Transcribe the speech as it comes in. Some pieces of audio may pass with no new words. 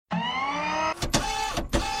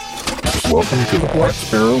Welcome to the Black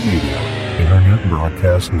Sparrow Media Internet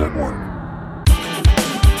Broadcast Network.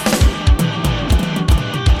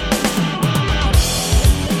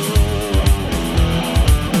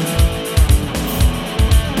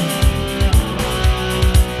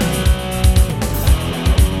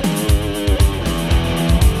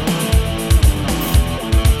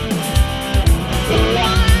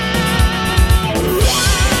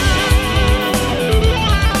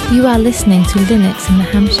 You are listening to Linux in the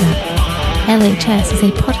Ham Shack. LHS is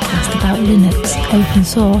a podcast about Linux, open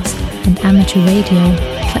source, and amateur radio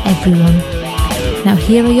for everyone. Now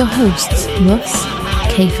here are your hosts, Russ,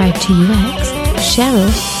 K52UX, Cheryl,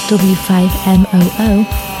 W5MOO,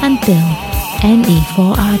 and Bill,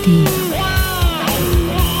 NE4RD.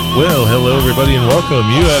 Well, hello everybody and welcome.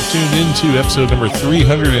 You have tuned into episode number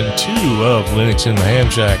 302 of Linux in the Ham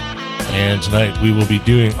Shack. And tonight we will be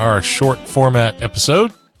doing our short format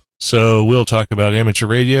episode. So we'll talk about amateur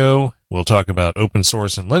radio, we'll talk about open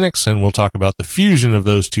source and Linux, and we'll talk about the fusion of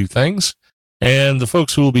those two things. And the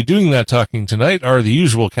folks who will be doing that talking tonight are the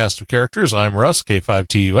usual cast of characters. I'm Russ,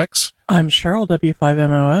 K5TUX. I'm Cheryl,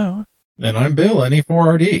 W5MOO. And I'm Bill,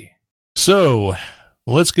 NE4RD. So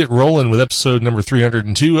let's get rolling with episode number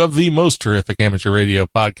 302 of the most terrific amateur radio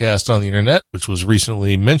podcast on the internet, which was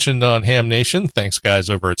recently mentioned on Ham Nation. Thanks, guys,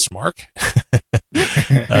 over at Smark.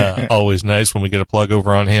 Always nice when we get a plug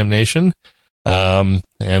over on Ham Nation. And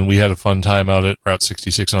we had a fun time out at Route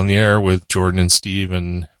 66 on the air with Jordan and Steve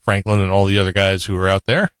and Franklin and all the other guys who were out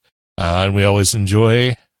there. And we always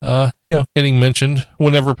enjoy, getting mentioned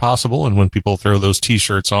whenever possible. And when people throw those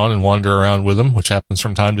t-shirts on and wander around with them, which happens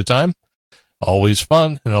from time to time, always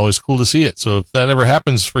fun and always cool to see it. So if that ever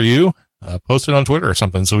happens for you, post it on Twitter or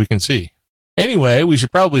something so we can see. Anyway, we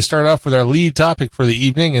should probably start off with our lead topic for the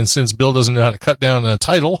evening. And since Bill doesn't know how to cut down a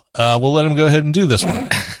title, we'll let him go ahead and do this one.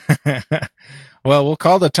 Well, we'll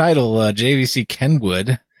call the title JVC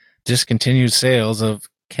Kenwood discontinued sales of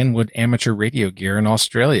Kenwood amateur radio gear in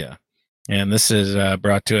Australia. And this is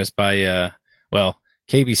brought to us by,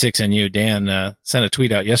 KB6NU. Dan sent a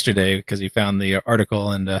tweet out yesterday because he found the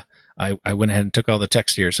article, and I went ahead and took all the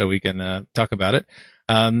text here so we can talk about it.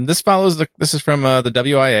 This is from the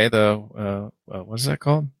WIA, what is that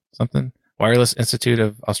called? Something? Wireless Institute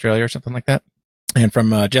of Australia or something like that. And from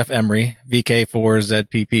Jeff Emery,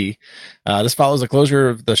 VK4ZPP. This follows the closure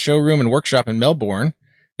of the showroom and workshop in Melbourne.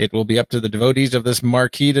 It will be up to the devotees of this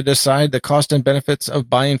marquee to decide the cost and benefits of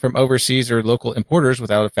buying from overseas or local importers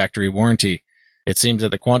without a factory warranty. It seems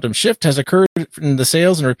that a quantum shift has occurred in the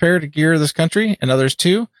sales and repair gear of this country and others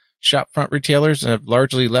too. Shopfront retailers have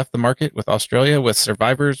largely left the market with Australia, with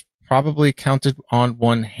survivors probably counted on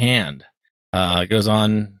one hand. It goes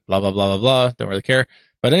on, blah, blah, blah, blah, blah. Don't really care.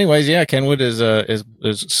 But anyways, yeah, Kenwood is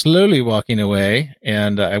slowly walking away.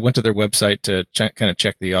 And I went to their website to kind of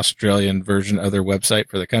check the Australian version of their website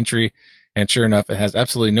for the country. And sure enough, it has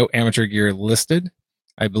absolutely no amateur gear listed.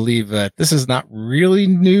 I believe that this is not really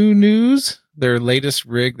new news. Their latest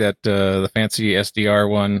rig, that the fancy SDR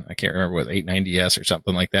one, I can't remember, what, 890S or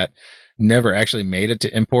something like that, never actually made it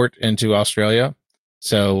to import into Australia.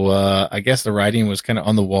 So I guess the writing was kind of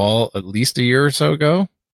on the wall at least a year or so ago.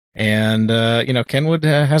 And Kenwood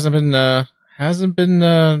hasn't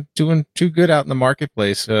been doing too good out in the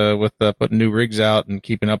marketplace with putting new rigs out and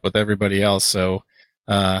keeping up with everybody else. So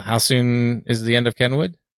how soon is the end of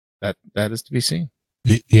Kenwood? That is to be seen.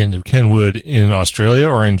 The end of Kenwood in Australia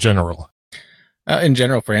or in general? In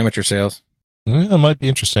general, for amateur sales. That might be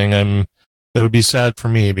interesting. That would be sad for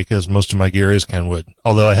me because most of my gear is Kenwood,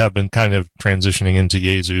 although I have been kind of transitioning into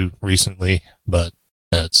Yaesu recently, but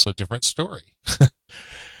that's a different story.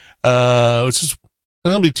 Which is,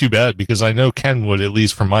 that'll be too bad because I know Kenwood, at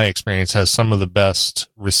least from my experience, has some of the best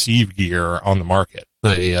receive gear on the market.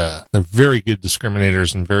 They're very good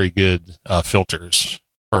discriminators and very good filters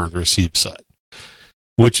for the receive side,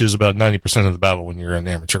 which is about 90% of the battle when you're in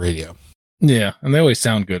amateur radio. Yeah, and they always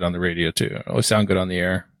sound good on the radio, too. Always sound good on the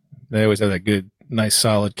air. They always have that good, nice,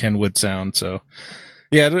 solid Kenwood sound. So,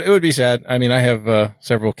 yeah, it would be sad. I mean, I have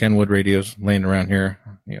several Kenwood radios laying around here,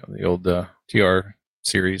 the old TR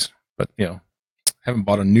series. But, haven't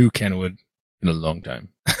bought a new Kenwood in a long time.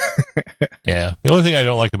 Yeah, the only thing I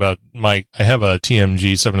don't like about I have a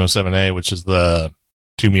TMG 707A, which is the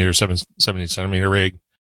 2 meter, 70 centimeter rig.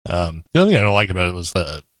 The only thing I don't like about it was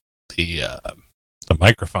the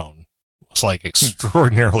microphone. Was like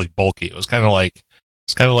extraordinarily bulky. It was kind of like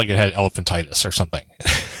it had elephantitis or something.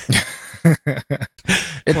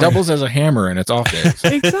 It doubles as a hammer and it's off days.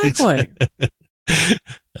 Exactly.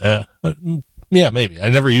 Yeah, maybe. I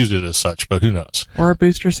never used it as such, but who knows? Or a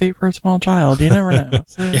booster seat for a small child. You never know.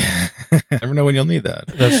 So. Never know when you'll need that.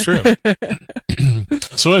 That's true.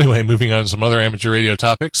 So anyway, moving on to some other amateur radio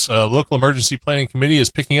topics. Local emergency planning committee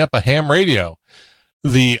is picking up a ham radio.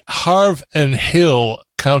 The Harve and Hill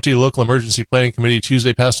County Local Emergency Planning Committee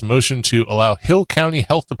Tuesday passed a motion to allow Hill County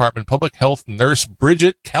Health Department Public Health Nurse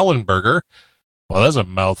Bridget Kallenberger, well, that's a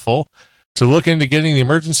mouthful, to look into getting the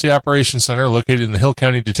Emergency Operations Center located in the Hill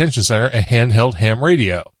County Detention Center a handheld ham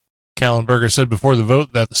radio. Kallenberger said before the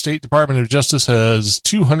vote that the State Department of Justice has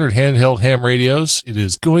 200 handheld ham radios. It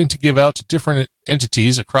is going to give out to different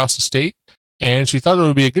entities across the state, and she thought it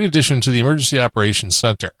would be a good addition to the Emergency Operations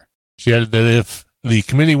Center. She added that if the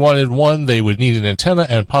committee wanted one, they would need an antenna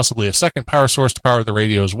and possibly a second power source to power the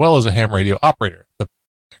radio, as well as a ham radio operator. They're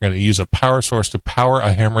going to use a power source to power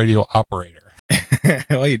a ham radio operator.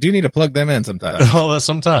 Well, you do need to plug them in sometimes. Well,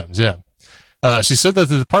 sometimes, yeah. She said that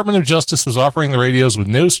the Department of Justice was offering the radios with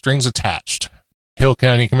no strings attached. Hill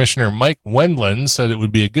County Commissioner Mike Wendland said it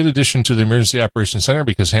would be a good addition to the Emergency Operations Center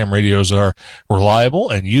because ham radios are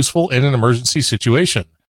reliable and useful in an emergency situation.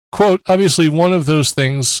 Quote, obviously one of those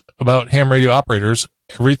things about ham radio operators,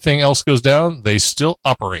 everything else goes down, they still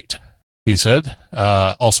operate, he said,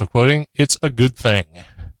 also quoting, it's a good thing,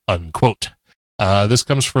 unquote. This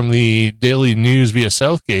comes from the Daily News via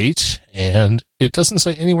Southgate, and it doesn't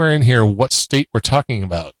say anywhere in here what state we're talking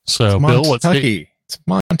about. So, It's Bill, what state? It's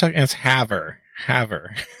Montucky, and it's Haver.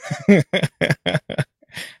 Haver.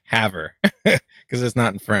 Because it's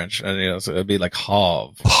not in French. So it'd be like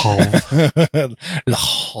Havre. Havre.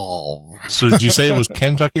 Havre. So did you say it was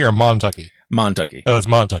Kentucky or Montucky? Montucky. Oh, it's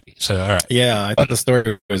Montucky. So, all right. Yeah, I thought the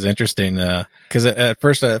story was interesting because at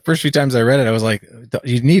first few times I read it, I was like,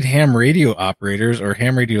 you need ham radio operators or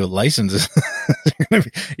ham radio licenses.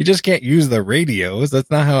 You just can't use the radios.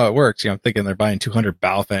 That's not how it works. I'm thinking they're buying 200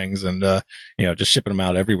 Baofengs and, just shipping them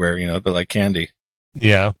out everywhere. They're like candy.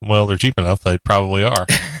 Yeah, well, they're cheap enough. They probably are.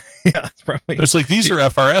 Yeah, it's probably. It's like, these are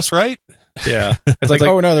FRS, right? Yeah. It's like,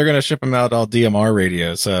 oh no, they're going to ship them out all DMR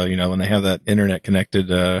radios. So, when they have that internet connected,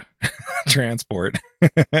 transport,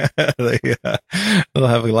 they'll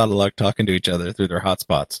have a lot of luck talking to each other through their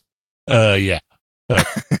hotspots. Yeah.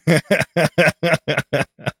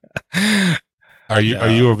 Are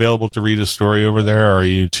you available to read a story over there, or are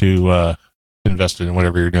you too invested in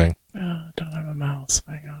whatever you're doing? I don't have a mouse.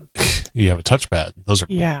 Hang on. You have a touchpad. Those are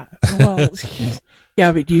Yeah. Well,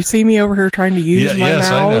 yeah, but do you see me over here trying to use my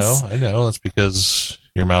mouse? I know. That's because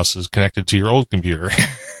your mouse is connected to your old computer.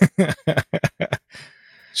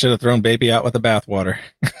 Should have thrown baby out with the bathwater.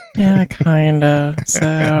 Yeah, kind of. So.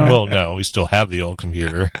 Well, no, we still have the old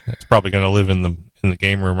computer. It's probably going to live in the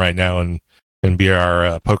game room right now and be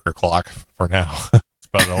our poker clock for now. It's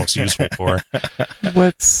about all it's useful for.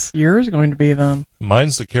 What's yours going to be then?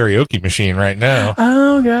 Mine's the karaoke machine right now.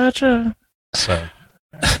 Oh, gotcha. So.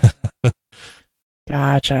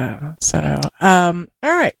 Gotcha. So, all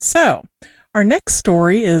right. So, our next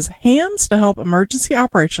story is hams to help emergency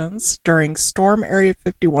operations during Storm Area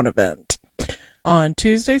 51 event. On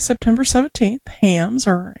Tuesday, September 17th, hams,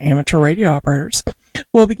 or amateur radio operators,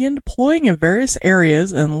 will begin deploying in various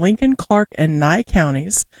areas in Lincoln, Clark, and Nye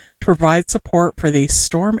counties to provide support for the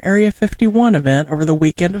Storm Area 51 event over the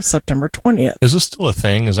weekend of September 20th. Is this still a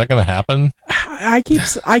thing? Is that going to happen? I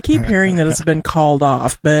keep hearing that it's been called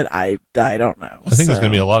off, but I don't know. I think there's going to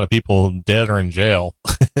be a lot of people dead or in jail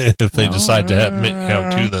if they decide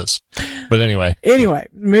to do this. But anyway,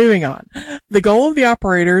 moving on. The goal of the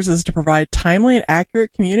operators is to provide timely and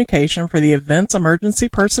accurate communication for the event's emergency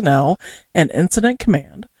personnel and incident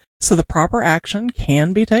command, so the proper action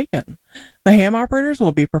can be taken. The ham operators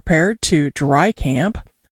will be prepared to dry camp,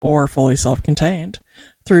 or fully self-contained,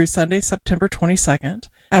 through Sunday, September 22nd,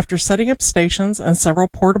 after setting up stations and several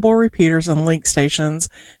portable repeaters and link stations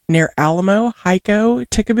near Alamo, Hico,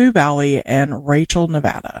 Tickaboo Valley, and Rachel,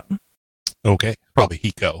 Nevada. Okay, probably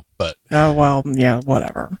Hico, but... Oh, well, yeah,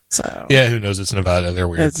 whatever. So yeah, who knows? It's Nevada. They're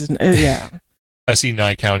weird. Yeah. I see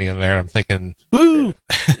Nye County in there, and I'm thinking, woo!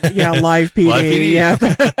 Yeah, Live PD. Live PD.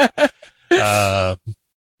 Yeah.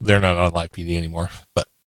 They're not on Live PD anymore, but...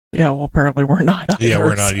 Yeah, well, apparently we're not either. Yeah,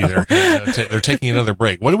 we're not either. They're taking another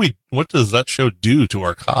break. What does that show do to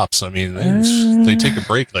our cops? I mean, they take a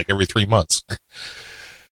break like every 3 months.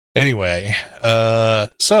 Anyway,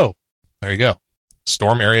 so there you go.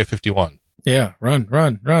 Storm Area 51. Yeah, run.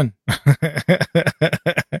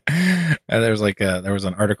 There was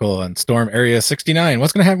an article on Storm Area 69.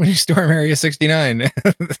 What's going to happen when you storm Area 69?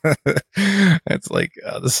 It's like,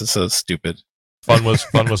 this is so stupid. Fun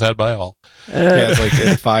was had by all. Yeah, it's like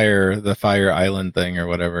the fire island thing or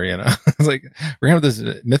whatever, It's like, we're gonna have this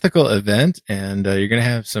mythical event, and you're gonna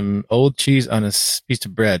have some old cheese on a piece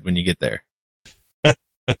of bread when you get there.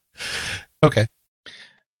 Okay.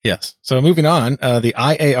 Yes. So moving on, the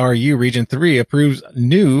IARU Region 3 approves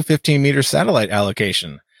new 15-meter satellite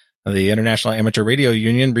allocation. The International Amateur Radio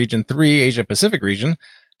Union Region 3 Asia Pacific region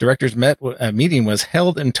directors meeting was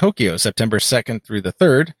held in Tokyo September 2nd through the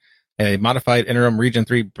 3rd. A modified interim Region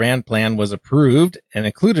 3 band plan was approved and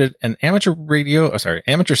included an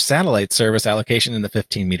amateur satellite service allocation in the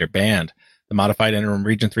 15-meter band. The modified interim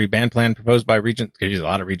Region 3 band plan proposed by Region, there's a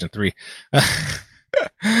lot of Region 3.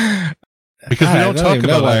 Because we don't talk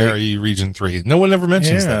about IRE Region 3. No one ever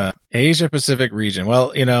mentions that. Asia Pacific region.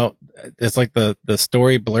 Well, it's like the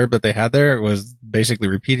story blurb that they had there was basically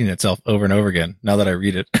repeating itself over and over again. Now that I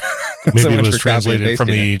read it. Maybe it was translated from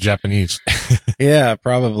the Japanese. Yeah,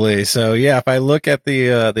 probably. So yeah, if I look at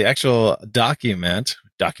the actual document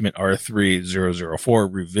R3004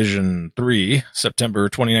 revision 3, September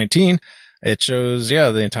 2019, it shows,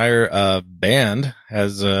 the entire band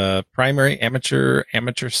has primary amateur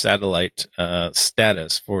satellite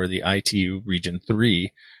status for the ITU Region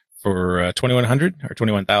 3 for 2100 or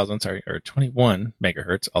 21,000, or 21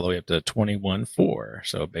 megahertz all the way up to 21.4.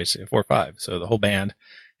 So basically 4.5. So the whole band,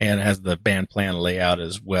 and it has the band plan layout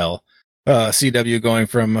as well. CW going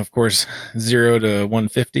from, of course, 0 to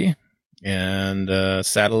 150, and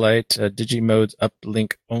satellite Digimode's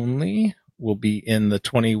uplink only will be in the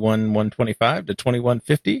 21.125 to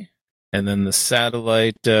 21.50, and then the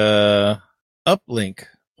satellite uplink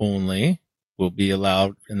only will be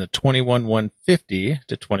allowed in the 21.150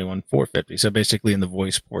 to 21.450. So basically in the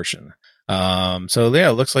voice portion. So yeah,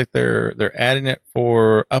 it looks like they're adding it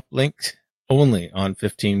for uplink only on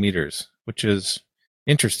 15 meters, which is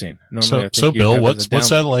interesting. So Bill, what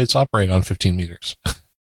satellites operate on 15 meters?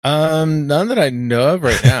 None that I know of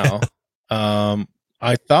right now.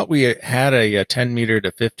 I thought we had a 10 meter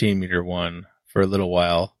to 15 meter one for a little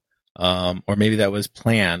while. Or maybe that was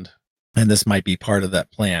planned, and this might be part of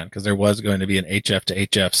that plan, because there was going to be an HF to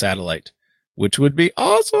HF satellite, which would be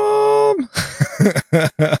awesome.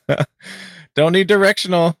 Don't need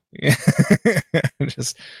directional.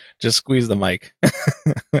 just squeeze the mic.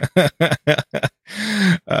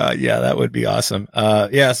 Yeah, that would be awesome. So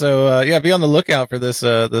be on the lookout for this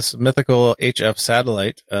mythical HF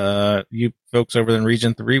satellite. You folks over in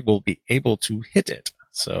Region 3 will be able to hit it.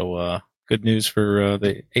 So good news for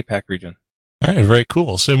the APAC region. All right, very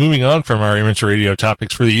cool. So moving on from our amateur radio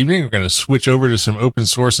topics for the evening, we're going to switch over to some open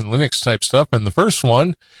source and Linux type stuff. And the first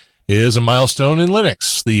one is a milestone in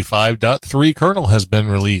Linux. The 5.3 kernel has been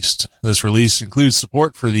released. This release includes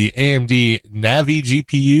support for the AMD Navi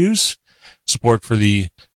GPUs, support for the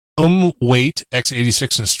wait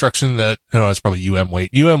x86 instruction that, it's probably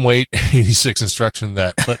wait 86 instruction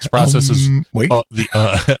that lets processes wait.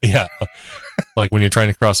 Like when you're trying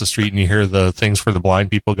to cross the street and you hear the things for the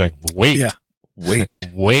blind people going, wait. Yeah. Wait.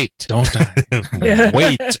 Don't die.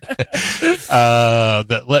 Wait.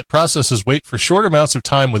 That let processes wait for short amounts of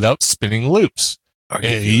time without spinning loops.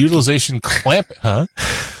 Utilization clamp, huh?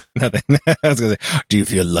 Nothing. I was going to say, do you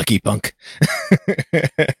feel lucky, punk?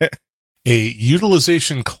 A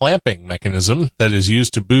utilization clamping mechanism that is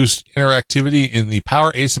used to boost interactivity in the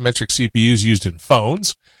power asymmetric CPUs used in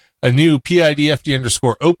phones. A new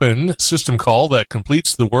PID-FD_open system call that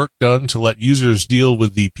completes the work done to let users deal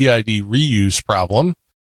with the PID reuse problem.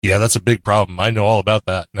 Yeah, that's a big problem. I know all about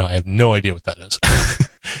that. No, I have no idea what that is.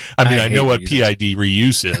 I know what PID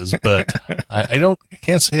reuse is, but I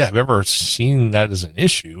can't say I've ever seen that as an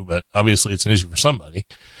issue, but obviously it's an issue for somebody.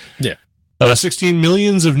 Yeah. 16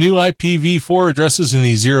 millions of new IPv4 addresses in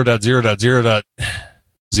the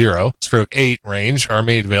 0.0.0.0/8 range are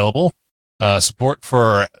made available. Support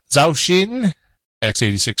for Zhaoxin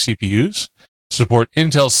x86 CPUs. Support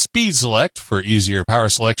Intel Speed Select for easier power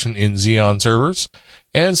selection in Xeon servers.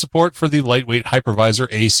 And support for the lightweight hypervisor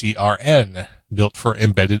ACRN, built for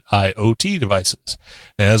embedded IoT devices.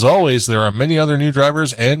 And as always, there are many other new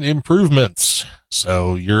drivers and improvements.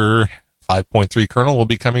 So your 5.3 kernel will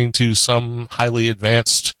be coming to some highly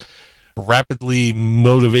advanced, rapidly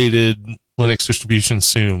motivated Linux distribution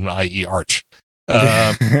soon, i.e. Arch.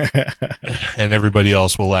 And everybody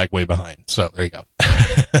else will lag way behind. So there you go.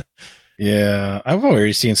 Yeah, I've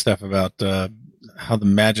already seen stuff about how the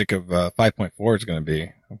magic of 5.4 is going to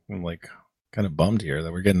be. I'm like kind of bummed here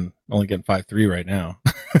that we're only getting 5.3 right now.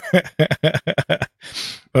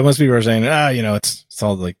 But most people are saying, it's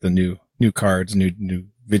all like the new cards, new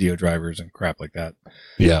video drivers and crap like that.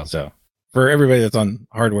 Yeah. So for everybody that's on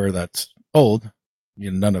hardware that's old,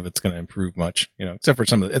 none of it's going to improve much, except for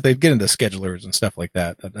some of if they get into schedulers and stuff like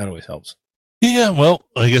that, that always helps. Yeah, well,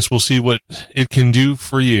 I guess we'll see what it can do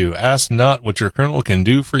for you. Ask not what your kernel can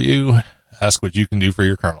do for you. Ask what you can do for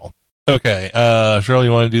your kernel. Okay, Cheryl,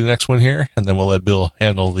 you want to do the next one here? And then we'll let Bill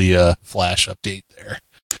handle the Flash update there.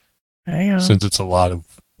 Hang on. since it's a lot of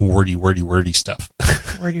wordy stuff.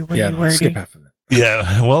 Wordy. Skip half of it.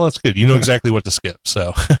 Yeah, well, that's good. You know exactly what to skip.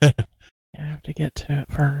 So I have to get to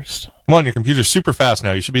it first. come on, your computer's super fast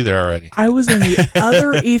now. You should be there already. I was in the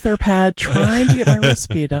other Etherpad trying to get my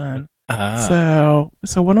recipe done. So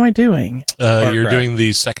what am I doing? You're doing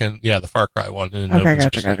the second, the Far Cry one. Okay,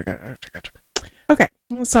 gotcha. Okay,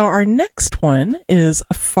 so our next one is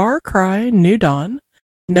Far Cry New Dawn.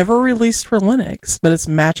 Never released for Linux, but it's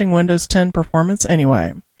matching Windows 10 performance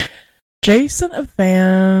anyway. Jason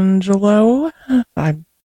Evangelo, I'm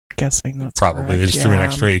guessing that's probably. correct. They just threw an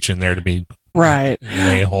extra H in there to be right.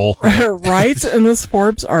 A hole. Writes in this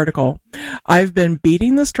Forbes article, I've been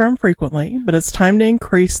beating this drum frequently, but it's time to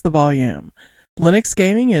increase the volume. Linux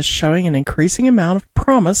gaming is showing an increasing amount of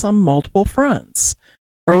promise on multiple fronts.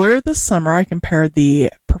 Earlier this summer, I compared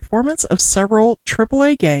the performance of several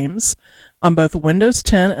AAA games on both Windows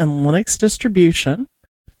 10 and Linux distribution,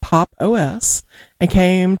 Pop OS, and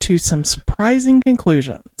came to some surprising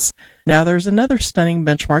conclusions. Now there's another stunning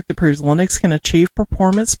benchmark that proves Linux can achieve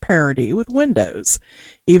performance parity with Windows,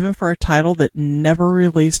 even for a title that never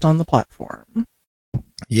released on the platform.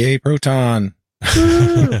 Yay, Proton.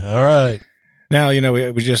 All right. Now,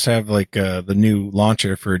 we just have like the new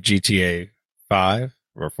launcher for GTA 5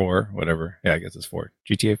 or 4, whatever. Yeah, I guess it's 4.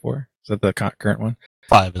 GTA 4? Is that the current one?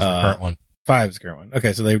 5 is the current one. 5 is the current one.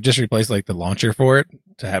 Okay, so they've just replaced like the launcher for it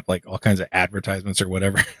to have like all kinds of advertisements or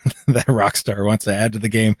whatever that Rockstar wants to add to the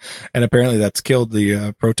game. And apparently that's killed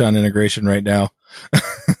the Proton integration right now.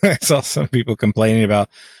 I saw some people complaining about,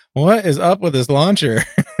 what is up with this launcher?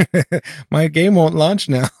 My game won't launch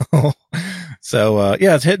now. So,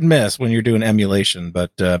 it's hit and miss when you're doing emulation,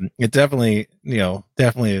 but it definitely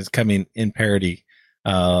is coming in parity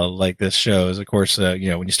like this shows. Of course, when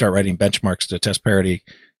you start writing benchmarks to test parity,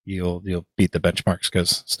 you'll beat the benchmarks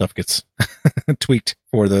because stuff gets tweaked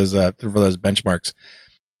for those benchmarks.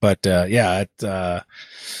 But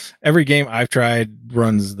every game I've tried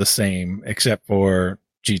runs the same except for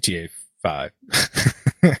GTA 5.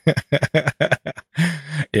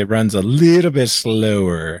 It runs a little bit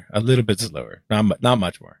slower, not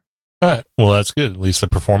much more. All right. Well, that's good. At least the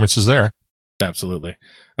performance is there. Absolutely.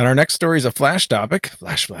 And our next story is a Flash topic.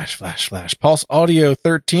 Flash. Pulse Audio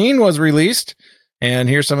 13 was released. And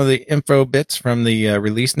here's some of the info bits from the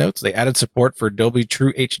release notes. They added support for Dolby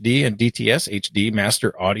True HD and DTS HD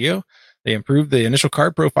Master Audio. They improved the initial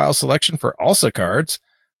card profile selection for ALSA cards.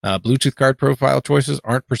 Bluetooth card profile choices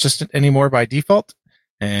aren't persistent anymore by default.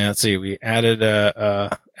 And let's see, we added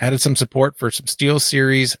some support for some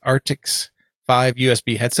SteelSeries Arctis 5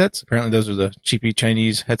 USB headsets. Apparently those are the cheapy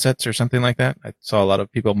Chinese headsets or something like that. I saw a lot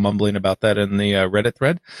of people mumbling about that in the Reddit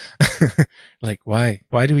thread. Like, why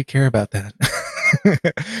do we care about that?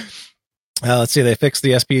 Let's see, they fixed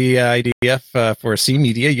the SPIDF for C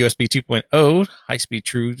Media USB 2.0 high-speed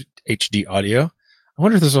true HD audio. I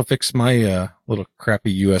wonder if this will fix my little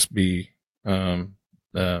crappy USB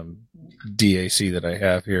DAC that I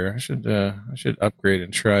have here. I should upgrade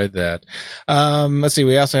and try that. Let's see.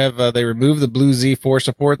 We also have they removed the Blue Z4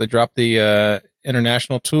 support. They dropped the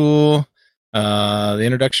international tool. The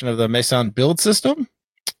introduction of the Meson build system.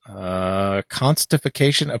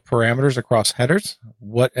 Constification of parameters across headers,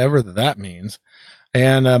 whatever that means.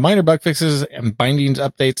 And minor bug fixes and bindings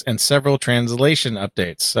updates and several translation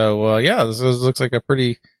updates. So this looks like a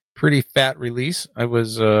pretty fat release. I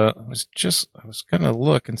was gonna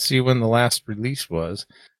look and see when the last release was.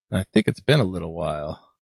 I think it's been a little while.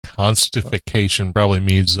 Constification probably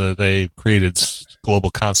means that they created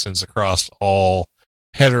global constants across all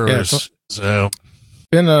headers. Yeah, so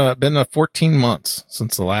been 14 months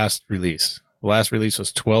since the last release. The last release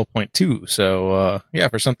was 12.2. So,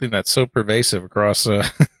 for something that's so pervasive across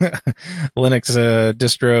Linux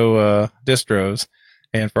distros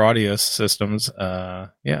and for audio systems,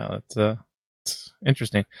 it's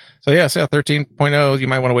interesting. So, 13.0, you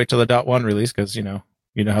might want to wait till the .1 release because, you know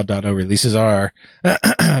how .0 releases are.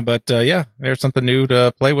 But, there's something new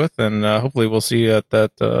to play with, and hopefully we'll see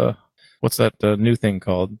that what's that new thing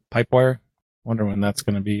called? Pipewire? Wonder when that's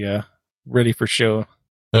going to be ready for show.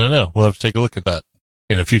 I don't know. We'll have to take a look at that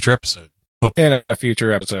in a future episode.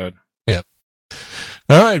 Yeah.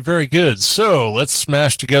 All right, very good. So let's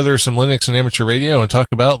smash together some Linux and amateur radio and talk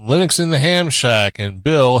about Linux in the Ham Shack. And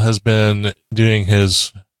Bill has been doing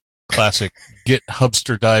his classic Git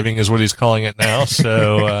hubster diving is what he's calling it now.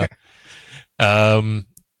 So,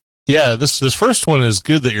 this first one is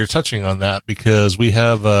good that you're touching on that because we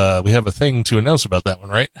have a thing to announce about that one,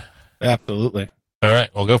 right? Absolutely. All right,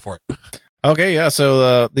 we'll go for it. Okay, yeah.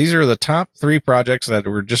 So these are the top 3 projects that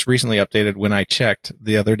were just recently updated when I checked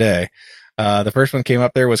the other day. The first one came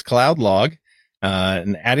up there was CloudLog,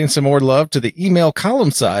 And adding some more love to the email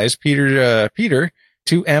column size, Peter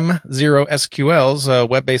 2M0SQL's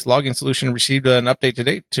web-based logging solution received an update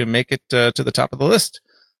today to make it to the top of the list.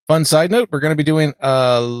 Fun side note, we're going to be doing,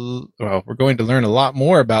 we're going to learn a lot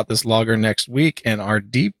more about this logger next week in our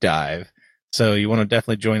deep dive. So you want to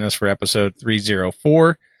definitely join us for episode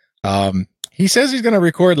 304. He says he's going to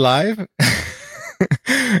record live.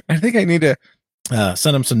 I think I need to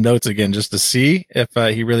send him some notes again just to see if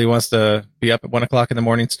he really wants to be up at 1 o'clock in the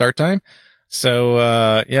morning start time. So,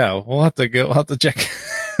 we'll have to check.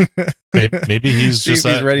 Maybe he's just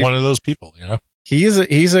one of those people, you know? He's a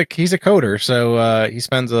coder. So, he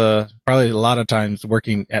spends probably a lot of times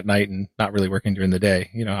working at night and not really working during the day.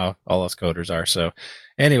 You know how all us coders are. So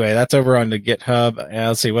anyway, that's over on the GitHub.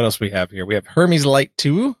 Let's see what else we have here. We have Hermes Lite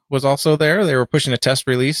 2 was also there. They were pushing a test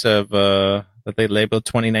release of, that they labeled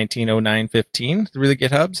 2019-09-15 through the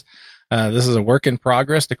GitHubs. This is a work in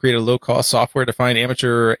progress to create a low-cost software-defined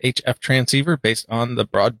amateur HF transceiver based on the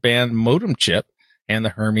broadband modem chip and the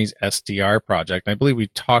Hermes SDR project. I believe we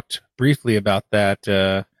talked briefly about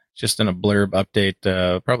that just in a blurb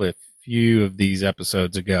update probably a few of these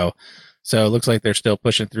episodes ago. So it looks like they're still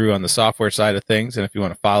pushing through on the software side of things. And if you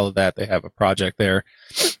want to follow that, they have a project there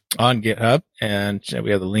on GitHub. And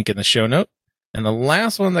we have the link in the show note. And the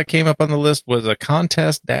last one that came up on the list was a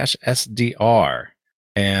contest-SDR.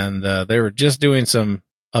 And they were just doing some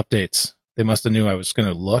updates. They must have knew I was going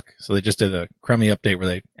to look. So they just did a crummy update where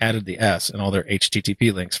they added the S in all their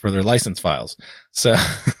HTTP links for their license files. So,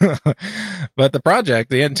 but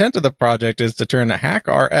the intent of the project is to turn a hack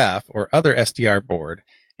RF or other SDR board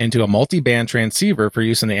into a multi-band transceiver for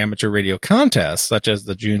use in the amateur radio contests, such as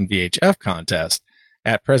the June VHF contest.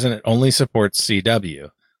 At present, it only supports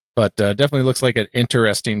CW. But definitely looks like an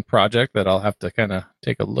interesting project that I'll have to kind of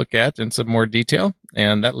take a look at in some more detail.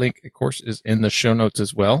 And that link, of course, is in the show notes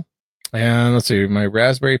as well. And let's see, my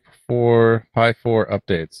Raspberry Pi 4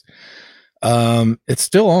 updates. It's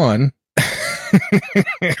still on.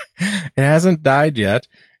 It hasn't died yet.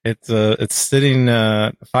 It's sitting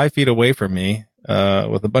 5 feet away from me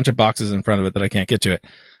with a bunch of boxes in front of it that I can't get to it.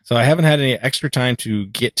 So I haven't had any extra time to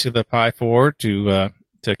get to the Pi 4 to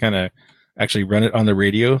kind of actually run it on the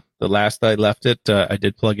radio. The last I left it, I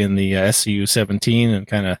did plug in the SCU17 and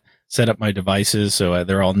kind of set up my devices so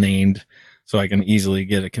they're all named, so I can easily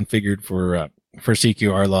get it configured for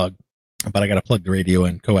CQR log. But I got to plug the radio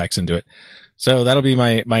and coax into it. So that'll be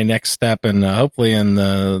my next step, and hopefully in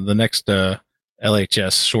the next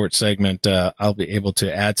LHS short segment, I'll be able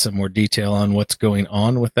to add some more detail on what's going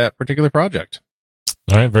on with that particular project.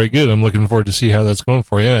 All right, very good. I'm looking forward to see how that's going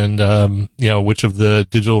for you, and which of the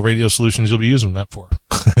digital radio solutions you'll be using that for.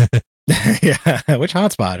 Yeah, which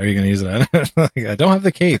hotspot are you going to use it on? I don't have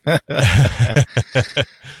the cape.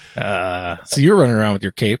 So you were running around with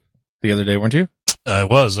your cape the other day, weren't you? I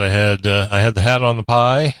was. I had the hat on the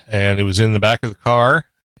Pi, and it was in the back of the car.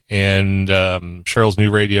 And Cheryl's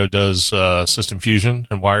new radio does System Fusion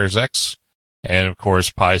and Wires X, and of course,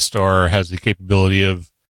 Pi Star has the capability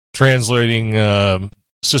of translating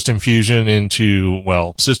System Fusion into,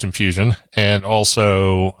 System Fusion, and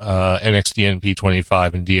also NXDN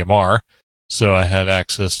P25 and DMR. So I had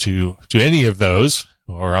access to any of those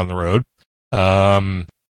or on the road.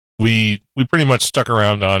 We pretty much stuck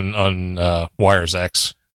around on Wires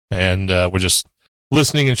X, and we're just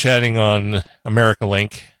listening and chatting on America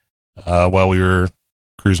Link while we were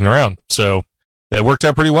cruising around. So it worked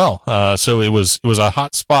out pretty well. So it was a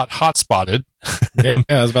hotspotted. Yeah,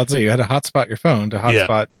 I was about to say, you had to hotspot your phone to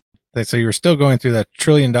hotspot. Yeah. So you were still going through that $1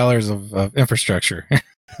 trillion of infrastructure.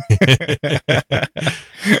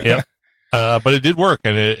 Yep. But it did work,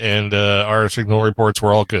 and our signal reports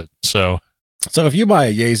were all good. So if you buy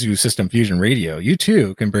a Yaesu System Fusion radio, you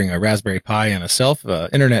too can bring a Raspberry Pi and a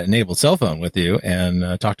internet-enabled cell phone with you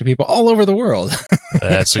and talk to people all over the world.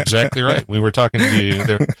 That's exactly right. We were talking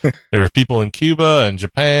to there were people in Cuba and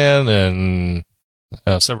Japan and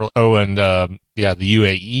several. The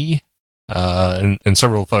UAE and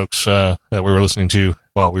several folks that we were listening to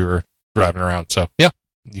while we were driving around. So yeah,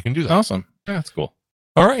 you can do that. Awesome. Yeah, that's cool.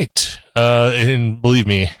 All right, and believe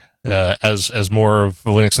me. As more of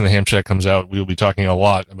Linux in the Ham Shack comes out, we'll be talking a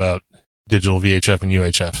lot about digital VHF and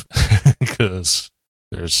UHF because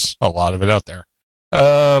there's a lot of it out there.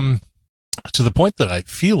 To the point that I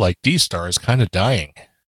feel like D-Star is kind of dying.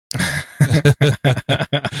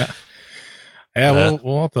 Yeah,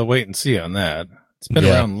 we'll have to wait and see on that. It's been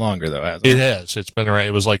around longer though, hasn't it? It has. It's been around.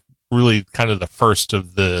 It was like really kind of the first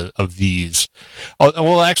of these.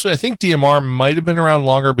 Well, actually, I think DMR might have been around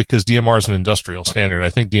longer because DMR is an industrial standard. I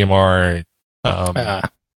think DMR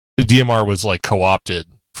was like co-opted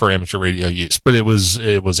for amateur radio use, but it was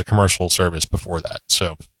a commercial service before that.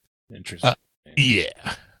 So Interesting.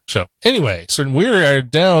 yeah. So anyway, so we're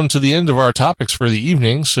down to the end of our topics for the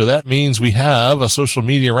evening. So that means we have a social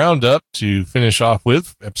media roundup to finish off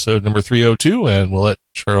with, episode number 302, and we'll let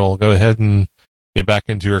Cheryl go ahead and get back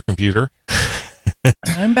into her computer.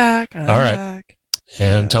 I'm back. All right.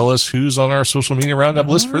 And tell us who's on our social media roundup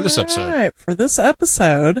list for this episode. All right. For this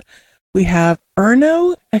episode, we have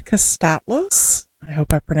Erno Ekastatlos. I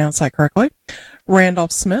hope I pronounced that correctly.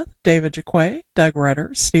 Randolph Smith, David Jaquay, Doug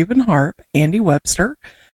Rudder, Stephen Harp, Andy Webster,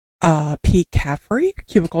 Pete Caffrey,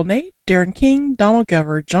 Cubicle Nate, Darren King, Donald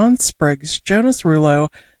Gover, John Spriggs, Jonas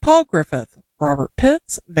Rulo, Paul Griffith, Robert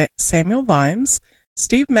Pitts, Samuel Vimes,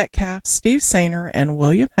 Steve Metcalf, Steve Sainer, and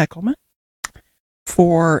William Heckelman.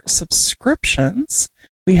 For subscriptions,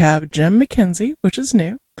 we have Jim McKenzie, which is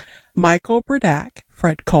new, Michael Bradak,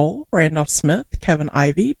 Fred Cole, Randolph Smith, Kevin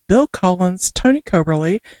Ivey, Bill Collins, Tony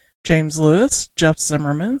Coberly, James Lewis, Jeff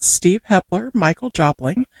Zimmerman, Steve Hepler, Michael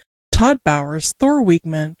Jopling, Todd Bowers, Thor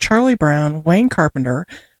Weekman, Charlie Brown, Wayne Carpenter,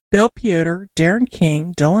 Bill Piotr, Darren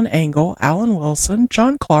King, Dylan Engel, Alan Wilson,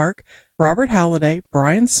 John Clark, Robert Halliday,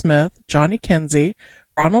 Brian Smith, Johnny Kinsey,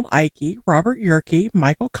 Ronald Ike, Robert Yerke,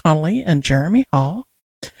 Michael Connolly, and Jeremy Hall.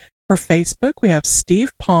 For Facebook, we have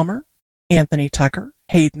Steve Palmer, Anthony Tucker,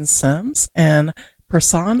 Hayden Sims, and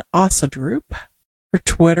Prasan Asadrup. For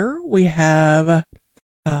Twitter, we have,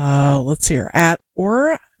 at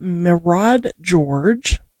or Mirad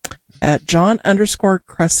George, at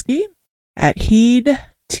John_Kresge, at Heed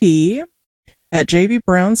T, at JV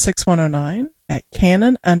Brown 6109, at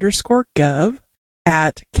Canon_Gov,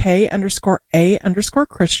 at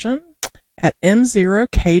K_A_Christian, at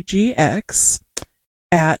M0KGX,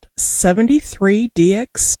 at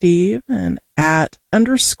 73DX Steve, and at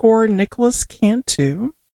 _Nicholas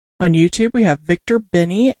Cantu. On YouTube, we have Victor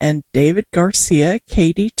Benny and David Garcia,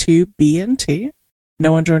 KD2BNT.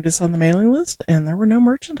 No one joined us on the mailing list, and there were no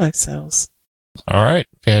merchandise sales. All right.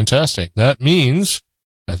 Fantastic. That means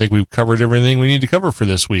I think we've covered everything we need to cover for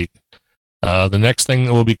this week. The next thing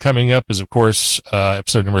that will be coming up is, of course,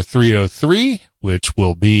 episode number 303, which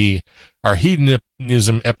will be our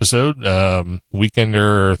hedonism episode,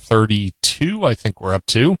 Weekender 32, I think we're up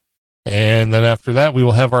to. And then after that, we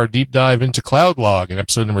will have our deep dive into Cloudlog in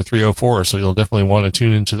episode number 304. So you'll definitely want to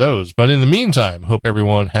tune into those. But in the meantime, hope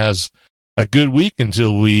everyone has a good week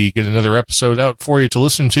until we get another episode out for you to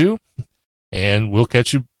listen to. And we'll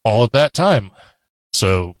catch you all at that time.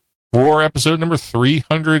 So for episode number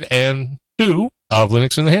 302 of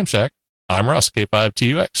Linux in the Ham Shack, I'm Russ,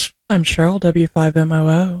 K5TUX. I'm Cheryl,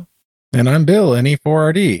 W5MOO. And I'm Bill,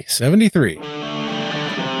 NE4RD 73.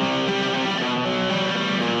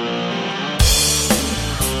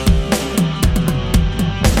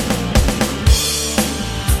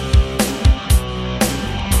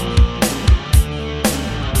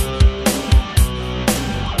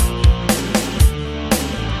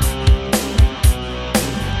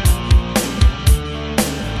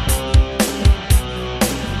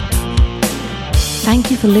 Thank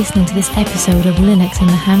you for listening to this episode of Linux in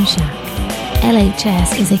the Ham Shack.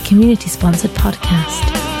 LHS is a community-sponsored podcast.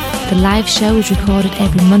 The live show is recorded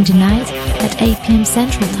every Monday night at 8 p.m.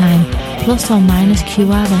 Central Time, ±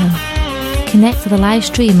 QRL. Connect to the live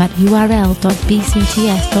stream at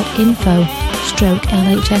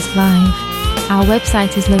url.bcts.info/LHS Live. Our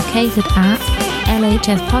website is located at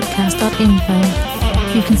lhspodcast.info.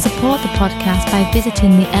 You can support the podcast by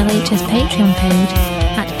visiting the LHS Patreon page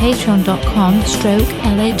at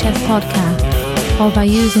patreon.com/LHS podcast, or by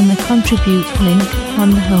using the contribute link on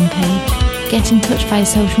the homepage. Get in touch via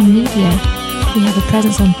social media. We have a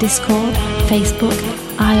presence on Discord, Facebook,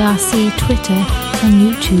 IRC, Twitter, and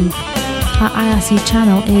YouTube. Our IRC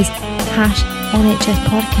channel is #LHS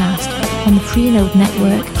podcast on the Freenode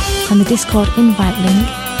network, and the Discord invite link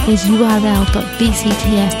is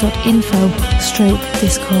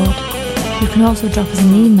url.bcts.info/Discord. You can also drop us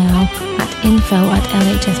an email at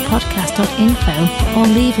info@lhspodcast.info, or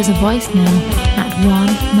leave us a voicemail at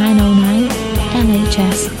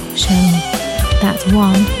 1-909-LHS-SHOW. That's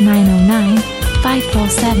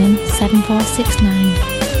 1-909-547-7469.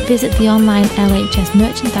 Visit the online LHS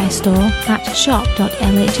merchandise store at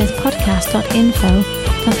shop.lhspodcast.info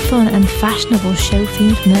for fun and fashionable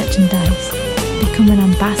show-themed merchandise. Become an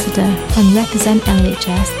ambassador and represent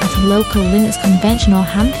LHS at a local Linux convention or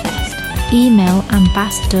Hamfest. Email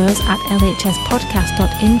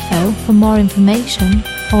ambassadors@lhspodcast.info for more information,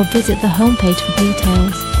 or visit the homepage for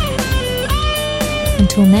details.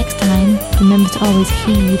 Until next time, remember to always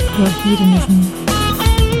heed your hedonism.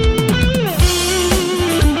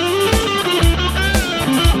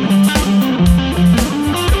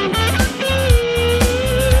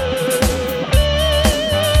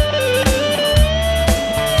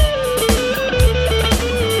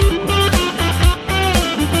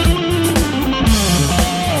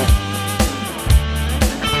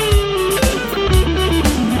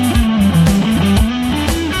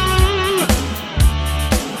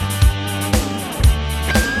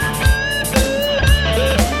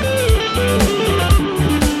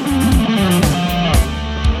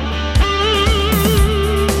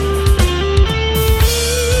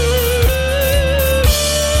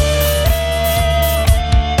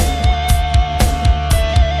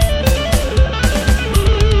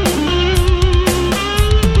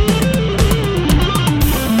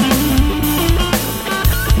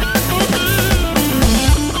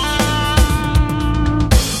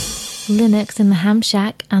 Linux in the Ham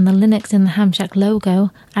Shack and the Linux in the Ham Shack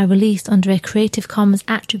logo are released under a Creative Commons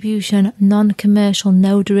Attribution Non-Commercial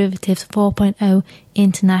No Derivatives 4.0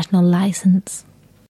 international license.